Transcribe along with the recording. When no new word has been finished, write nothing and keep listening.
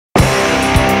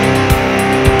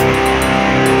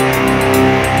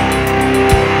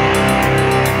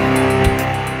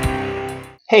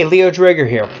Hey, Leo Drager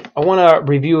here. I want to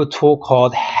review a tool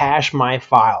called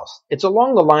HashMyFiles. It's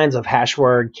along the lines of hash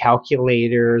word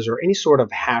calculators or any sort of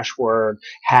hash word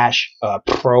hash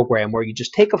program where you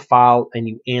just take a file and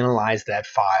you analyze that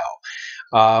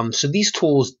file. So these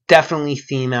tools definitely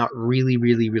theme out really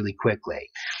quickly.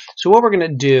 So what we're going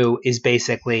to do is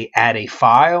basically add a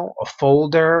file, a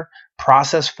folder,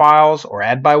 process files, or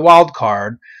add by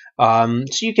wildcard. So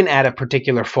you can add a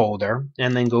particular folder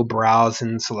and then go browse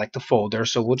and select the folder.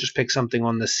 So we'll just pick something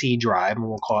on the C drive and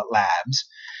we'll call it labs.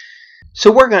 So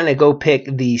we're going to go pick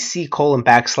the C:\labs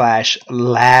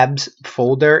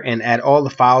folder and add all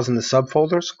the files in the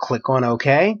subfolders. Click on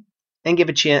OK and give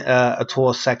a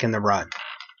tool a second to run.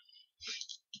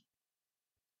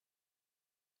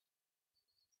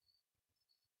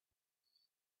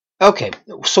 Okay,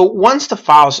 so once the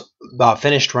file's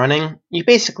finished running, you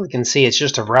basically can see it's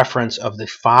just a reference of the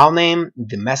file name,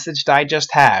 the message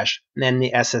digest hash, and then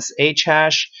the SSH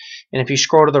hash. And if you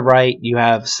scroll to the right, you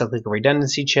have something like a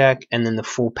redundancy check, and then the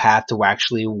full path to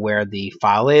actually where the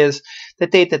file is, the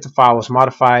date that the file was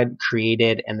modified,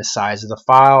 created, and the size of the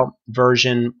file,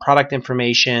 version, product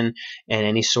information, and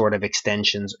any sort of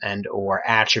extensions and or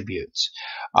attributes.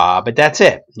 But that's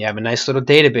it. You have a nice little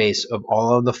database of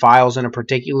all of the files in a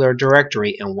particular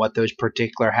directory and what those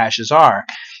particular hashes are.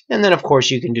 And then, of course,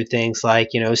 you can do things like,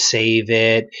 save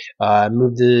it,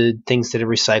 move the things to the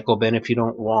recycle bin if you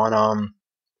don't want them.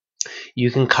 You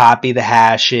can copy the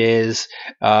hashes.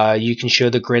 You can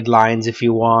show the grid lines if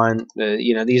you want.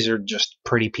 These are just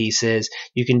pretty pieces.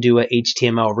 You can do a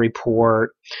HTML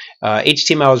report.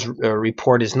 HTML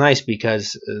report is nice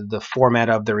because the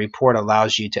format of the report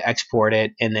allows you to export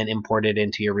it and then import it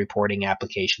into your reporting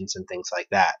applications and things like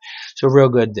that. So real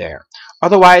good there.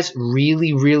 Otherwise,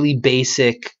 really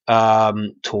basic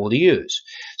tool to use.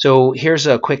 So here's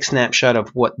a quick snapshot of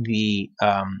what the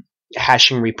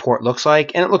hashing report looks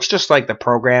like, and it looks just like the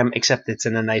program, except it's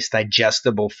in a nice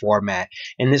digestible format.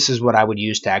 And this is what I would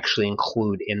use to actually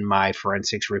include in my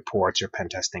forensics reports or pen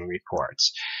testing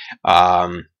reports.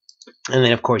 And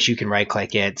then, of course, you can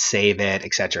right-click it, save it,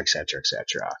 etc.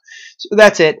 So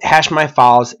that's it.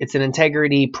 HashMyFiles. It's an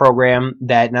integrity program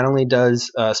that not only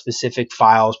does specific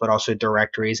files, but also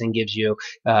directories, and gives you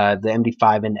the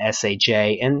MD5 and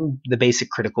SHA and the basic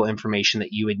critical information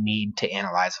that you would need to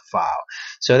analyze a file.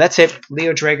 So that's it.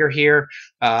 Leo Drager here,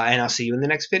 and I'll see you in the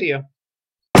next video.